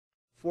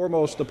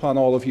foremost upon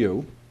all of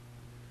you,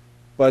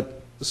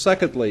 but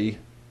secondly,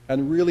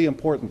 and really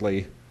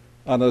importantly,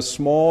 on a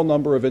small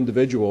number of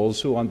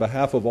individuals who, on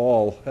behalf of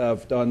all,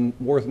 have done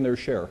more than their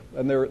share.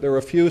 And there are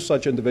a few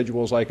such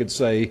individuals, I could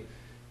say,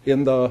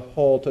 in the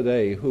hall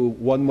today who,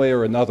 one way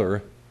or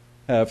another,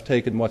 have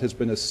taken what has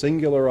been a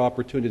singular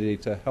opportunity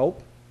to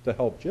help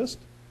GIST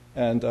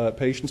and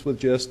patients with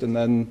GIST, and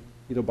then,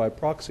 by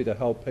proxy, to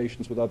help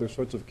patients with other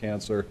sorts of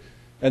cancer,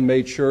 and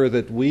made sure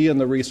that we in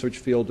the research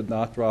field did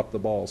not drop the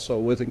ball. So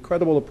with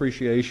incredible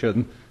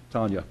appreciation,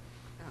 Tanya.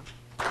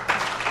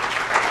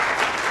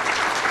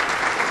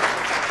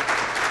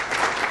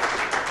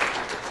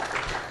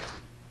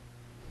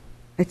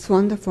 It's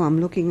wonderful.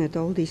 I'm looking at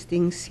all these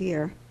things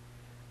here.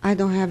 I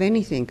don't have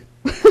anything.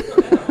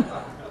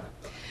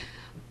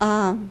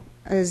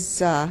 As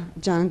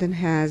Jonathan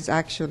has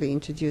actually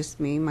introduced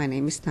me, my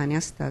name is Tanya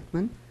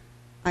Stutman.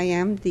 I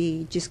am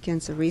the GIST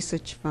Cancer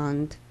Research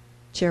Fund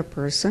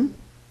chairperson,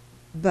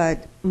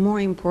 but more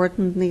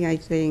importantly, I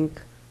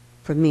think,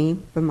 for me,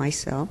 for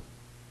myself,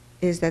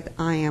 is that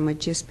I am a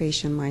GIST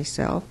patient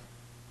myself.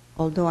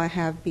 Although I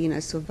have been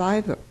a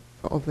survivor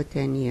for over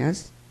 10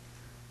 years,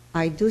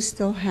 I do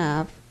still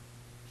have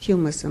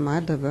tumors in my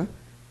liver,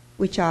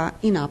 which are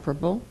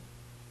inoperable,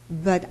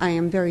 but I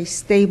am very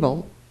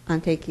stable on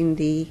taking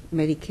the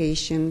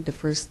medication, the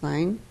first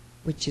line,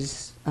 which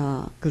is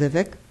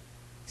Glivec,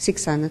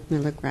 600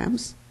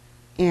 milligrams,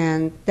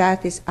 and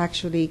that has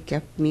actually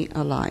kept me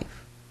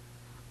alive.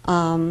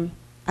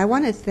 I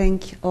want to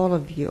thank all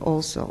of you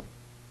also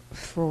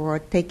for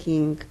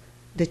taking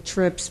the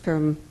trips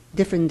from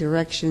different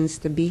directions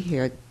to be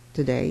here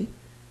today,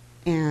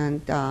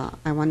 and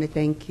I want to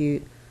thank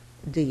you,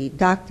 the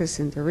doctors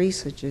and the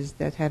researchers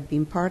that have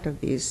been part of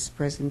these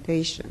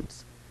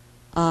presentations.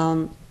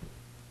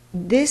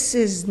 This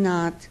is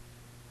not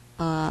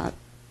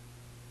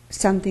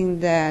something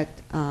that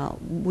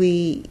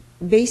we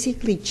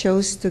basically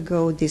chose to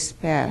go this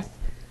path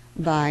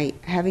by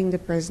having the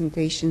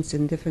presentations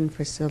in different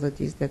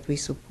facilities that we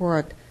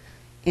support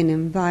and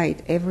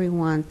invite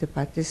everyone to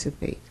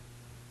participate.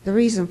 The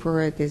reason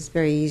for it is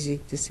very easy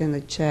to send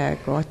a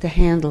check or to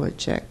handle a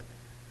check.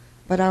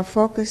 But our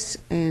focus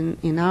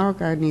in our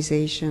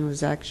organization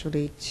was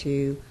actually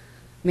to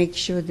make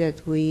sure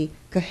that we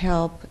could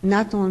help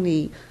not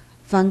only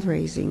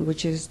fundraising,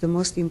 which is the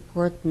most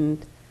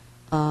important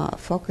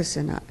focus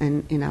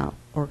in our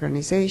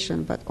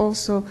organization, but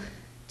also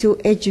to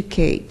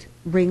educate,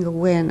 bring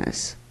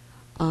awareness,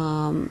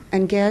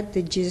 and get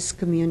the GIST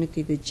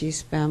community, the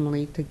GIST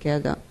family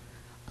together,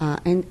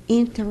 and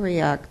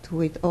interact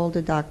with all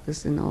the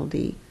doctors and all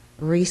the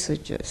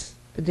researchers.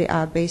 They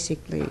are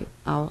basically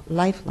our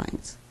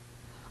lifelines.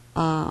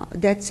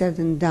 That said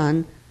and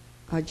done,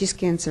 GIST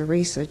Cancer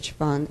Research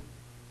Fund,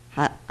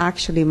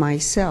 actually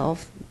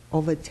myself,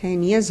 over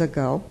 10 years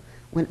ago,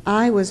 when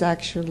I was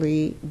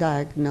actually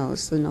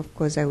diagnosed, and of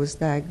course I was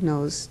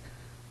diagnosed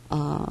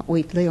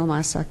with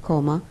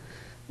leiomyosarcoma,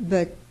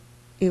 but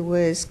it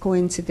was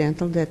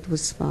coincidental that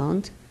was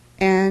found.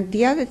 And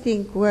the other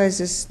thing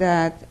is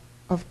that,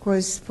 of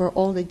course, for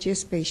all the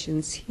GIST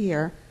patients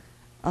here,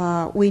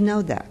 we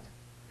know that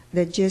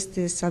GIST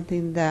is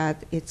something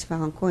that it's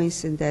found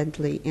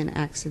coincidentally and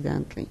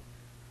accidentally.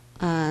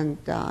 And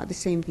the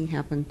same thing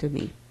happened to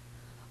me.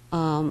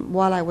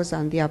 While I was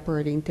on the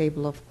operating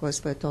table, of course,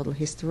 for a total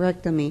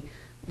hysterectomy,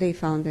 they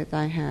found that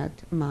I had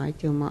my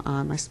tumor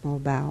on my small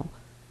bowel,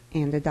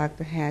 and the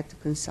doctor had to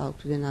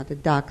consult with another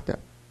doctor.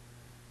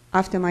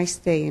 After my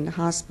stay in the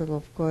hospital,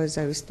 of course,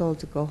 I was told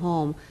to go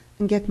home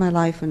and get my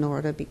life in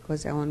order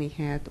because I only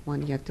had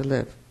 1 year to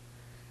live.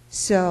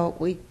 So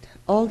with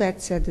all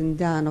that said and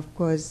done, of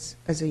course,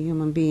 as a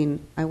human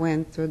being, I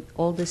went through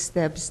all the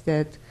steps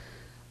that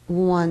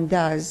one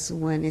does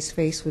when is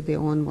faced with their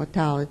own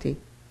mortality.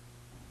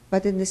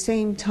 But at the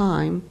same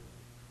time,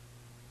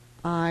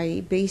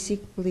 I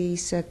basically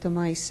said to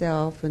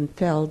myself and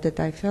felt that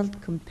I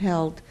felt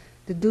compelled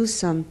to do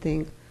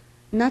something,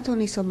 not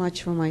only so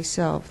much for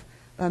myself,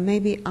 but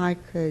maybe I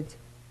could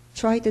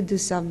try to do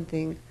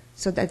something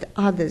so that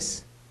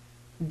others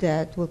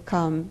that will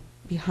come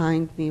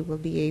behind me will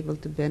be able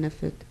to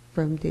benefit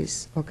from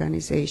this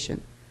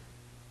organization.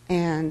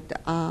 And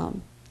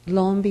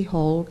lo and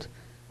behold,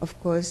 of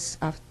course,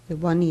 after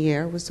 1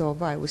 year was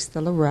over, I was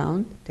still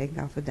around, thank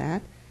God for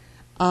that,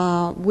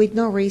 with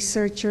no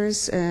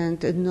researchers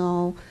and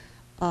no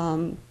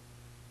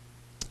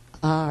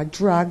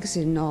drugs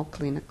and no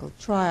clinical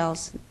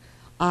trials.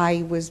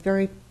 I was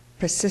very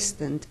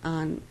persistent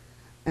on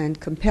and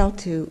compelled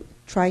to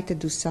try to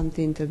do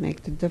something to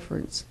make the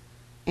difference.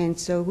 And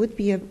so it would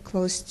be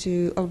close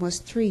to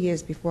almost 3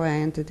 years before I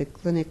entered the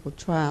clinical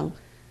trial,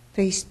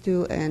 phase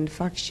 2 and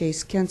Fox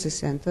Chase Cancer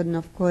Center. And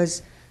of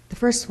course, the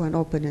first one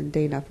opened in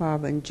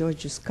Dana-Farber, and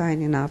George was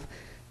kind enough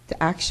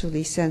to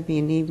actually send me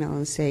an email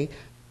and say,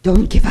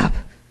 don't give up.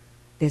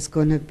 There's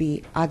going to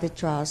be other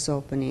trials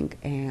opening,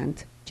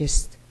 and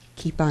just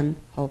keep on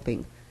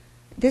hoping.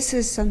 This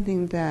is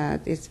something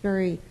that is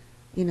very,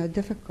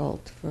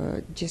 difficult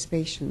for GIST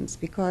patients,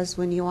 because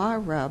when you are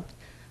robbed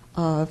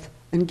of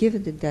and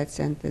given the death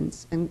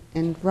sentence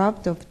and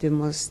robbed of the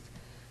most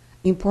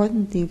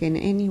important thing in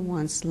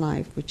anyone's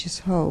life, which is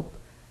hope,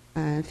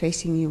 and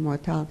facing new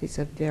mortality is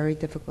a very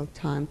difficult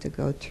time to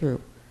go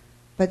through.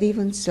 But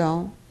even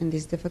so, in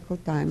these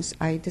difficult times,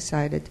 I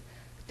decided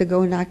to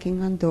go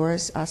knocking on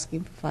doors,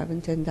 asking for $5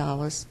 and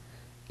 $10,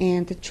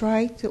 and to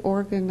try to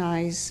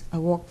organize a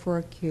walk for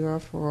a cure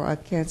for a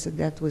cancer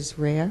that was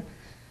rare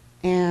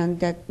and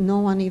that no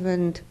one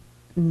even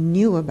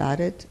knew about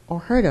it or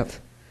heard of.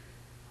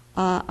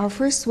 Our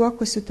first walk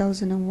was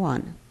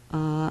 2001.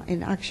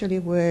 And actually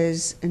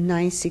was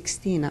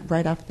 9/16,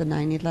 right after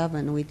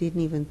 9/11. We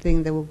didn't even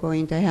think they were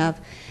going to have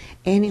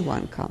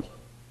anyone come.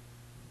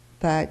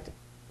 But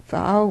for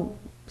our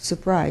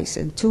surprise,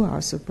 and to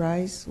our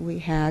surprise, we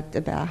had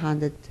about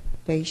 100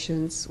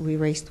 patients. We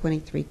raised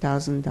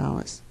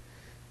 $23,000.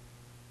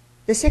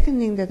 The second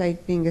thing that I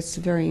think is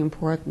very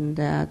important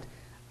that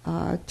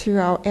through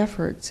our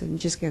efforts in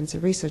Just Cancer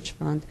Research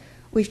Fund,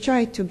 we've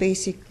tried to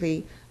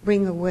basically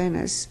bring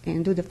awareness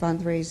and do the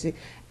fundraising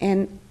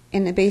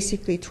and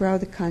basically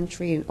throughout the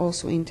country and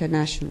also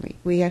internationally.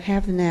 We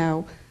have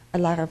now a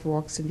lot of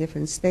walks in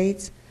different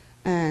states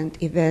and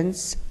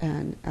events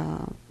and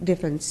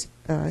different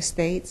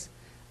states.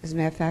 As a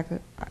matter of fact,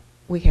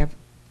 we have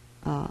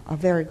a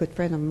very good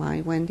friend of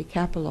mine, Wendy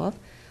Kapilov,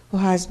 whose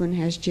husband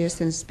has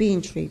just and is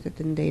being treated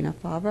in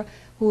Dana-Farber,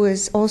 who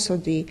is also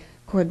the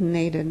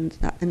coordinator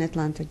in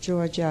Atlanta,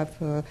 Georgia.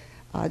 For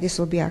this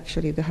will be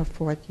actually her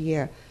 4th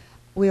year.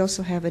 We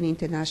also have an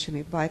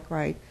international bike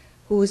ride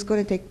who is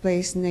going to take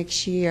place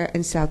next year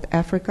in South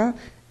Africa,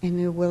 and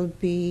it will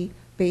be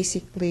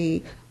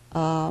basically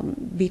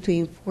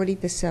between 40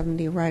 to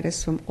 70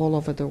 riders from all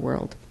over the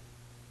world.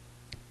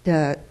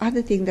 The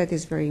other thing that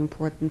is very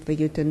important for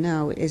you to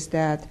know is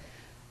that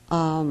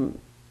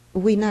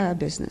we're not a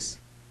business.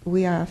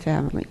 We are a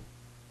family.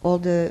 All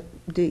the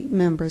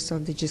members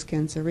of the Just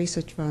Cancer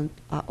Research Fund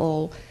are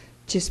all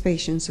GIST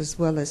patients as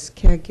well as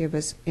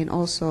caregivers, and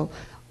also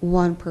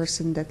one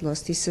person that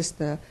lost his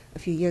sister a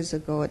few years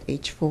ago at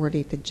age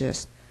 40 to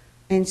GIST.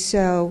 And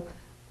so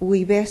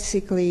we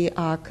basically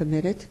are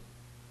committed,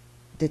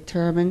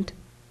 determined,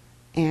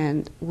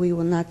 and we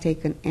will not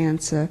take an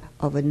answer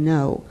of a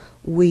no.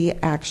 We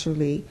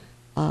actually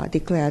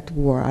declared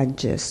war on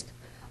GIST,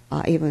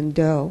 even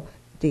though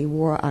the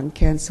war on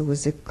cancer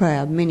was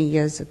declared many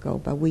years ago,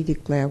 but we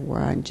declared war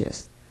on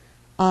GIST.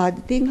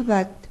 The thing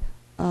about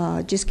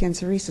GIST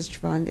Cancer Research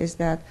Fund is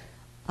that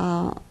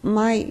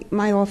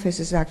my office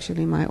is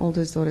actually my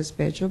oldest daughter's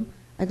bedroom.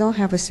 I don't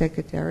have a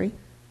secretary,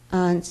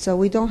 and so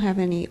we don't have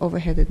any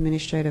overhead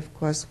administrative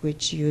costs,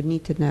 which you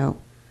need to know.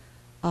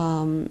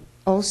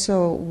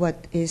 Also,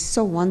 what is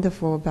so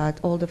wonderful about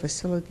all the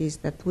facilities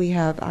that we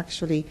have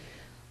actually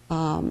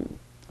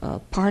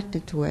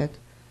partnered with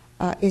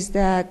is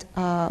that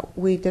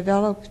we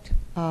developed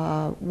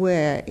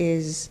where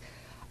is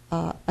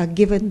a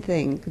given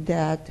thing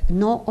that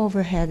no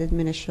overhead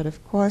administrative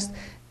cost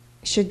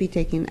should be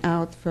taken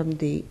out from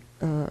the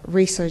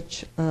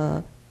research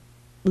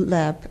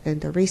lab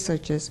and the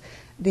researchers.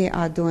 They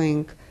are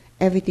doing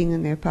everything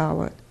in their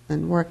power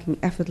and working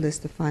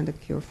effortlessly to find a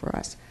cure for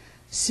us.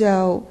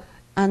 So,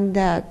 and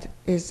that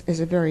is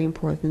a very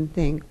important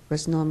thing,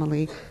 because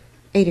normally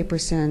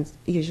 80%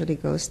 usually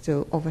goes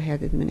to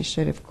overhead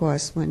administrative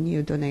costs when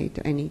you donate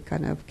to any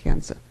kind of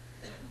cancer.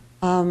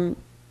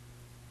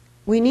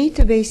 We need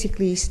to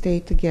basically stay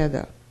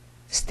together,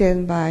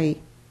 stand by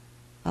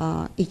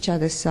each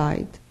other's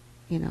side,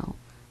 you know,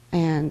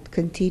 and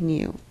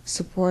continue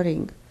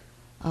supporting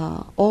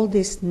all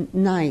these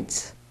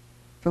nights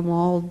from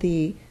all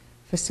the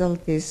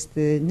facilities,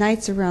 the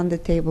nights around the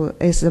table,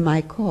 as I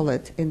might call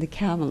it, in the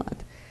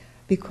Camelot,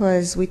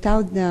 because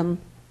without them,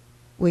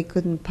 we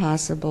couldn't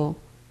possibly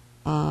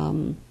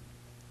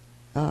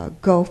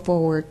go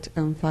forward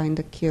and find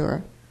a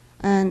cure.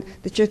 And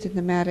the truth of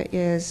the matter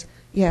is,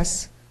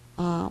 yes,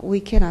 we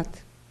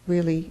cannot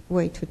really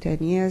wait for 10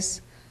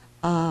 years.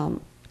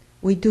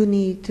 We do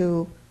need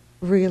to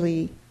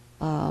really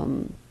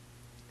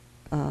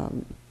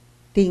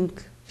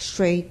think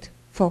straight,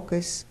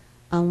 focus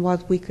on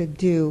what we could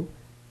do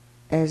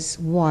as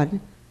one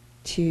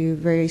to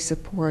really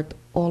support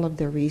all of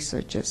the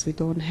researchers. We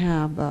don't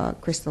have a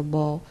crystal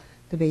ball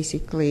to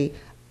basically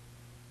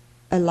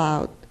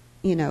allow,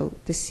 you know,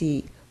 to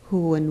see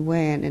who and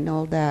when and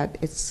all that.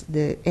 It's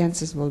the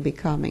answers will be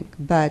coming.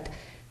 But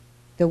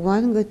the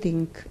one good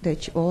thing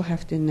that you all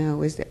have to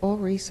know is that all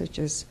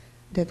researchers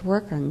that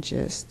work on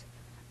GIST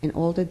and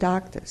all the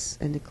doctors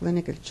and the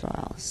clinical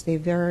trials, they're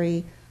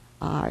very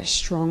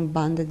strong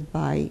bonded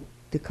by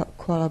the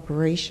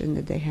collaboration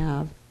that they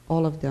have,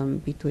 all of them,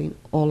 between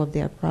all of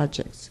their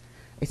projects.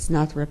 It's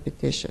not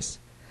repetitious.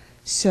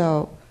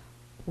 So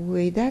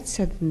with that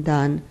said and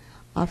done,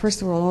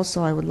 first of all,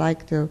 also I would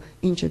like to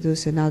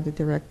introduce another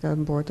director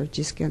on board of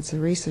GIST Cancer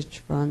Research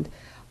Fund,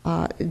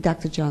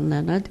 Dr. John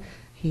Leonard.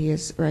 He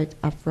is right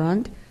up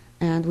front.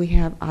 And we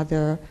have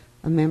other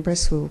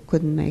members who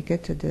couldn't make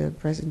it to the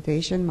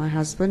presentation. My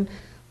husband,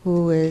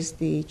 who is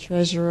the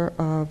treasurer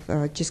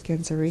of GIST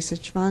Cancer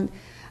Research Fund.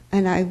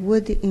 And I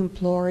would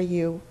implore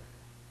you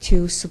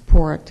to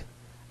support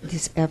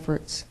these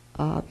efforts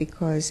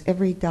because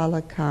every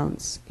dollar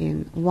counts,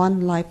 and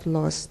one life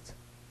lost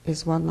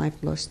is one life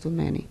lost too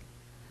many.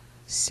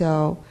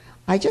 So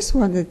I just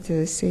wanted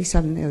to say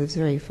something that was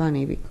very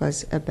funny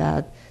because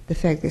about the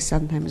fact that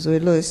sometimes we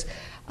lose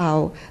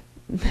our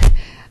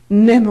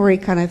memory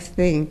kind of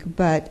thing,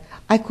 but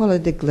I call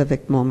it the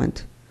Glivik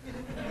moment.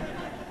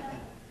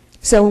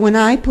 So when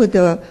I put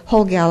the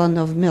whole gallon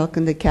of milk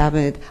in the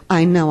cabinet,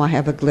 I know I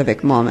have a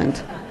Glivik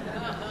moment.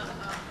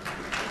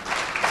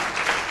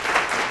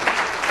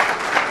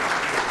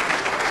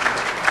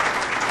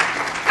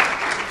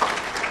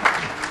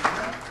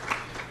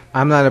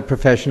 I'm not a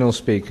professional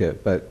speaker,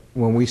 but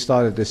when we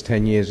started this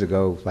 10 years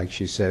ago, like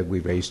she said, we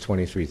raised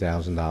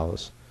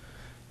 $23,000.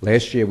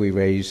 Last year we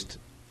raised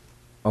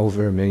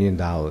over $1 million.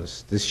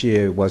 This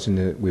year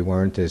we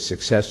weren't as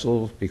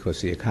successful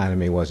because the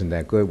economy wasn't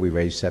that good. We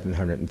raised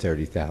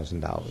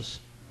 $730,000.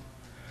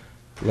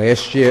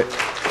 Last year,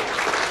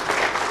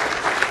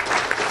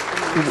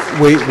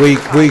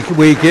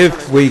 we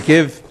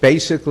give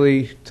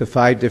basically to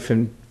 5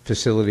 different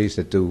facilities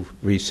that do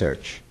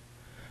research.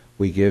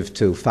 We give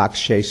to Fox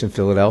Chase in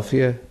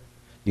Philadelphia,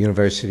 the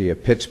University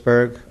of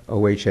Pittsburgh,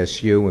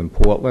 OHSU in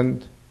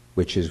Portland,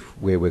 which is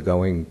where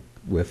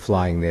we're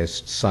flying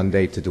this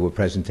Sunday to do a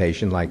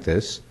presentation like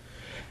this,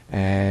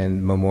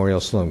 and Memorial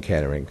Sloan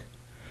Kettering.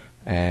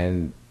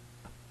 And,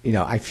 you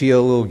know, I feel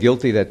a little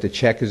guilty that the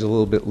check is a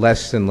little bit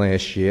less than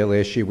last year.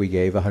 Last year we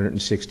gave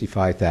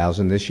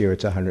 $165,000. This year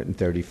it's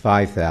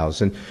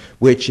 $135,000,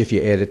 which, if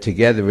you add it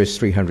together, is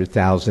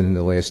 $300,000 in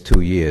the last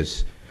 2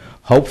 years.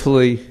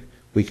 Hopefully,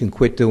 we can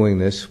quit doing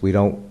this. We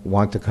don't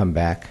want to come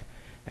back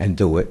and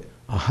do it.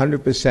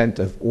 100%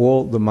 of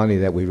all the money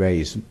that we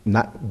raise,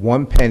 not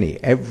one penny,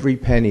 every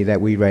penny that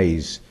we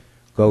raise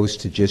goes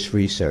to just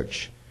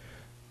research.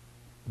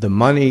 The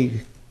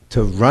money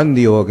to run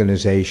the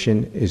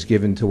organization is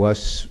given to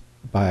us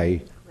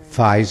by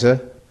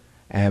Pfizer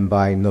and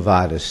by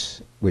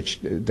Novartis, which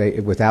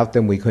without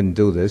them we couldn't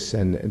do this,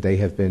 and they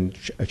have been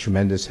a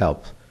tremendous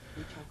help.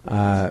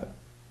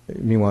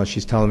 Meanwhile,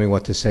 she's telling me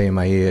what to say in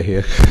my ear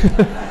here.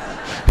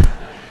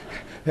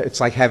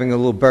 It's like having a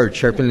little bird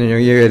chirping in your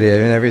ear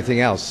there and everything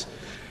else.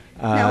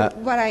 No,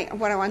 what I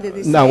wanted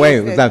to say no, wait,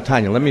 is no,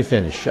 Tanya, let me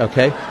finish,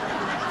 okay?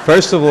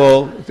 First of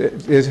all,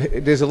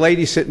 there's a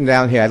lady sitting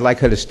down here. I'd like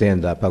her to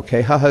stand up,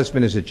 okay? Her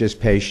husband is a GIST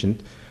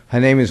patient.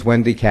 Her name is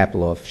Wendy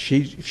Kaploff.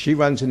 She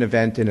runs an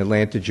event in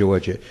Atlanta,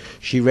 Georgia.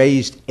 She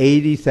raised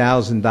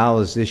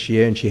 $80,000 this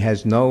year, and she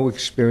has no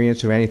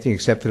experience or anything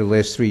except for the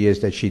last 3 years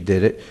that she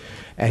did it.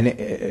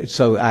 And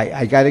so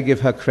I got to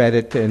give her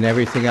credit and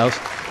everything else.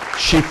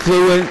 She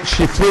flew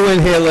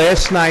in here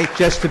last night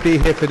just to be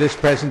here for this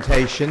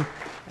presentation,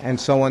 and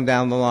so on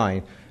down the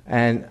line.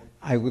 And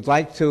I would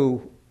like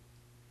to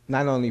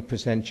not only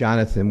present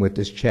Jonathan with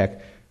this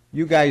check.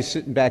 You guys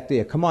sitting back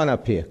there, come on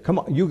up here. Come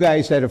on, you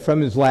guys that are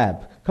from his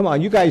lab. Come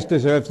on, you guys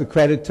deserve the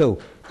credit too.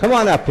 Come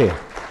on up here.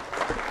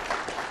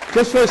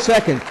 Just for a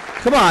second.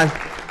 Come on.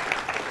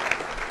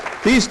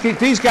 These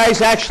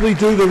guys actually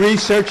do the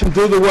research and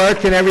do the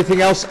work and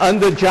everything else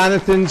under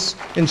Jonathan's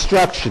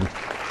instruction.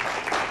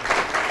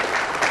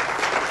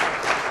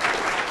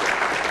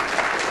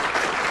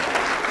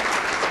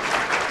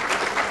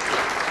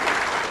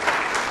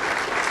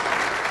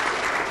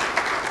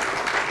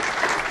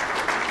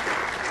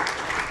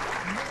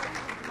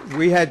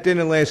 We had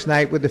dinner last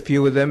night with a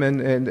few of them,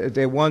 and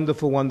they're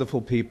wonderful,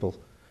 wonderful people.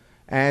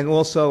 And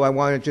also, I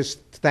want to just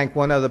thank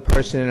one other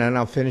person, and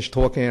I'll finish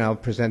talking and I'll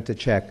present the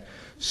check.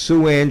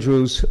 Sue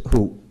Andrews,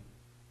 who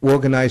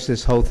organized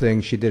this whole thing,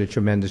 she did a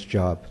tremendous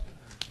job.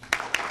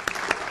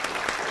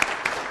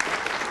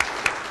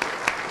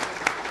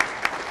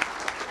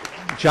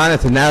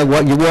 Jonathan, now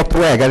what you walked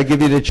away, I got to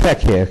give you the check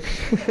here.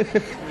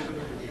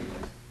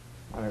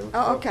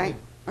 Oh, okay,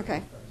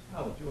 okay.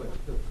 Oh, George,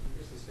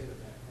 just to say that.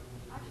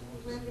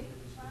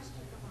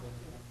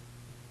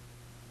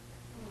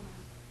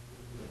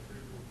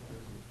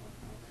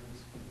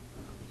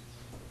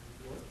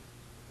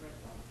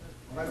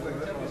 By the way,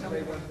 let me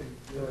say one thing.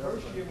 The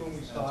first year when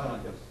we started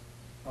this,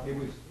 it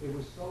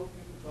was so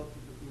difficult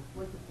because you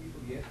went to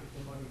people, you asked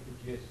for money for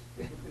GIST.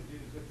 They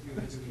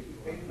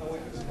didn't know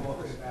what you were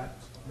talking about.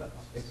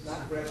 It's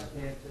not breast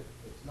cancer,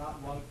 it's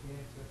not lung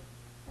cancer,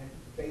 and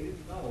they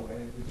didn't know,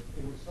 and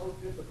it was so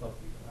difficult.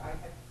 I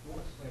had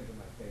more slammed in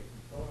my face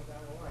and so on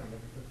down the line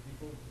because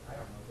people, I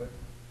don't know, but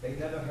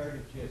they never heard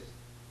of GIST,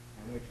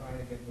 and we're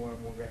trying to get more and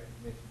more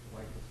recognition to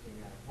wipe this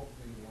thing out.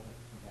 Hopefully we won't have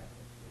to come back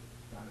next year.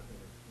 Jonathan.